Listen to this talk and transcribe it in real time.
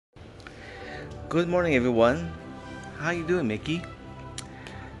Good morning everyone. How you doing, Mickey?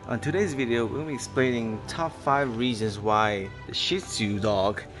 On today's video, we'll be explaining top 5 reasons why the Shih Tzu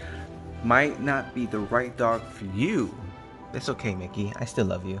dog might not be the right dog for you. That's okay, Mickey. I still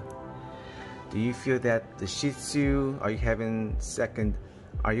love you. Do you feel that the Shih Tzu, are you having second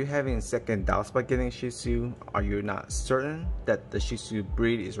doubts about getting a Shih Tzu? Are you not certain that the Shih Tzu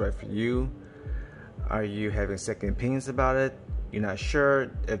breed is right for you? Are you having second opinions about it? You're not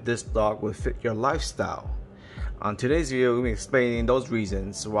sure if this dog will fit your lifestyle. On today's video, we'll be explaining those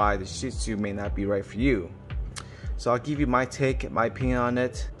reasons why the Shih Tzu may not be right for you. So I'll give you my take, my opinion on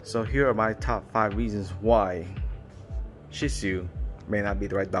it. So here are my top 5 reasons why Shih Tzu may not be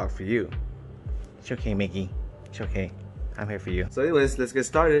the right dog for you. It's okay, Mickey. It's okay. I'm here for you. So anyways, let's get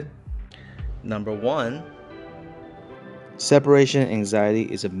started. Number 1. Separation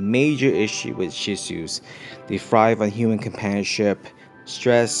anxiety is a major issue with Shih Tzus. They thrive on human companionship.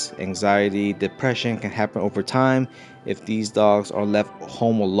 Stress, anxiety, depression can happen over time if these dogs are left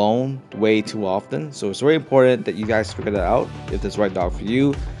home alone way too often. So it's very important that you guys figure that out if this is the right dog for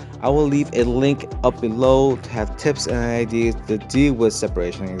you. I will leave a link up below to have tips and ideas to deal with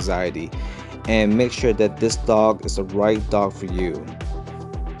separation anxiety and make sure that this dog is the right dog for you.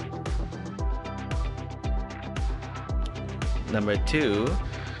 Number 2.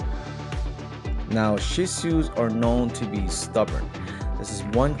 Now, Shih Tzus are known to be stubborn. This is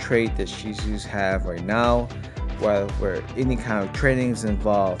one trait that Shih Tzus have right now, where any kind of training is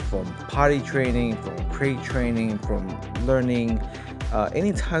involved, from potty training, from crate training, from learning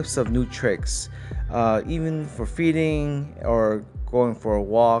any types of new tricks, even for feeding or going for a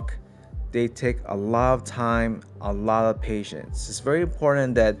walk. They take a lot of time, a lot of patience. It's very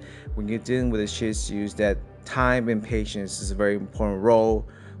important that when you're dealing with a Shih Tzus, that time and patience is a very important role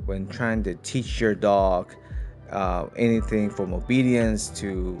when trying to teach your dog anything from obedience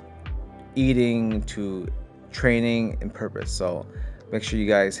to eating to training and purpose. So make sure you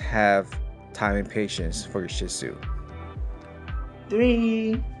guys have time and patience for your Shih Tzu.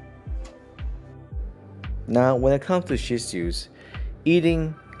 3. Now, when it comes to Shih Tzus,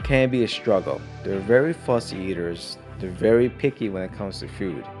 eating can be a struggle. They're very fussy eaters. They're very picky when it comes to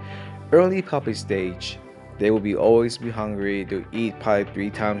food. Early puppy stage, they will always be hungry. They'll eat probably 3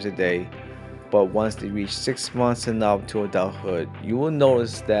 times a day. But once they reach 6 months and up to adulthood, you will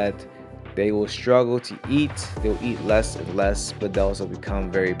notice that they will struggle to eat. They'll eat less and less, but they'll also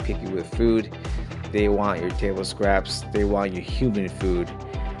become very picky with food. They want your table scraps. They want your human food.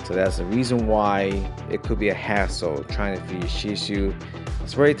 So that's the reason why it could be a hassle trying to feed Shih Tzu.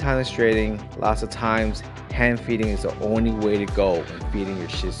 It's very time constraining. Lots of times, hand feeding is the only way to go when feeding your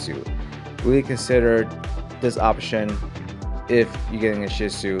Shih Tzu. Really consider this option if you're getting a Shih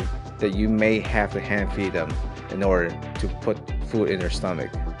Tzu, that you may have to hand feed them in order to put food in their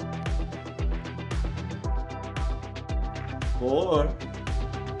stomach. 4.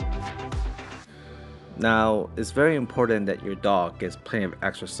 Now, it's very important that your dog gets plenty of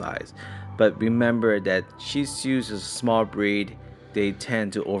exercise, but remember that Shih Tzus is a small breed. They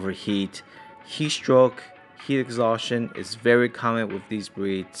tend to overheat. Heat stroke, heat exhaustion is very common with these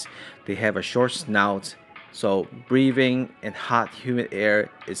breeds. They have a short snout, so breathing in hot, humid air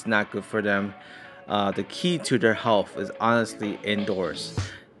is not good for them. The key to their health is honestly indoors.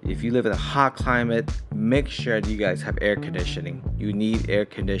 If you live in a hot climate, make sure that you guys have air conditioning. You need air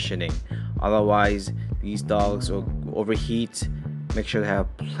conditioning. Otherwise, these dogs will overheat. Make sure to have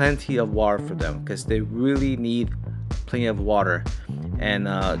plenty of water for them because they really need plenty of water. And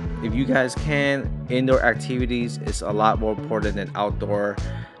if you guys can, indoor activities is a lot more important than outdoor.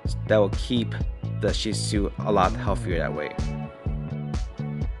 That will keep the Shih Tzu a lot healthier that way.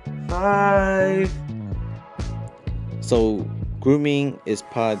 5. So grooming is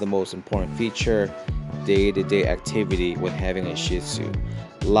probably the most important feature, day-to-day activity when having a Shih Tzu.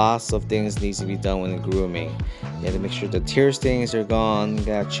 Lots of things needs to be done when grooming. You have to make sure the tear stains are gone. You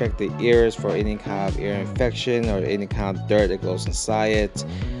gotta check the ears for any kind of ear infection or any kind of dirt that goes inside it.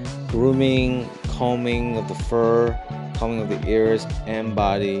 Grooming, combing of the fur, combing of the ears and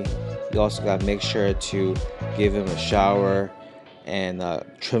body. You also gotta make sure to give him a shower and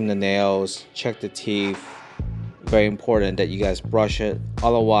trim the nails, check the teeth. Very important that you guys brush it.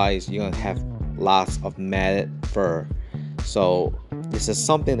 Otherwise, you're gonna have lots of matted fur. So this is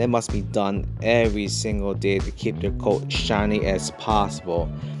something that must be done every single day to keep their coat shiny as possible.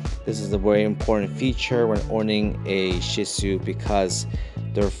 This is a very important feature when owning a Shih Tzu because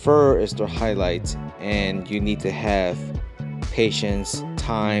their fur is their highlight and you need to have patience,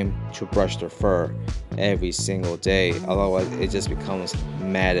 time to brush their fur every single day. Otherwise, it just becomes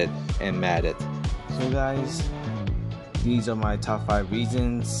matted and matted. So guys, these are my top 5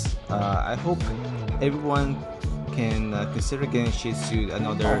 reasons. I hope everyone can consider getting a Shih Tzu. I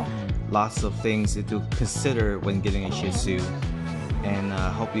know there are lots of things to consider when getting a Shih Tzu, and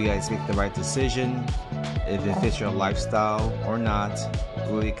hope you guys make the right decision. If it fits your lifestyle or not,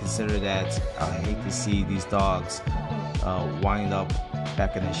 really consider that. I hate to see these dogs wind up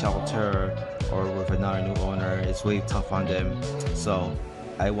back in the shelter or with another new owner. It's really tough on them. So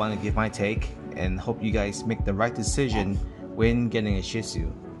I want to give my take and hope you guys make the right decision when getting a Shih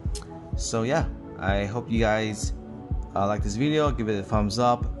Tzu. So yeah, I hope you guys like this video. Give it a thumbs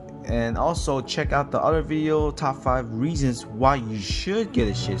up, and also check out the other video, top 5 reasons why you should get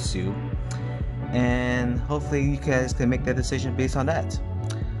a Shih Tzu, and hopefully you guys can make that decision based on that.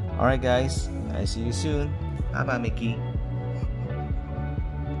 Alright guys, I see you soon. Bye bye, Mickey.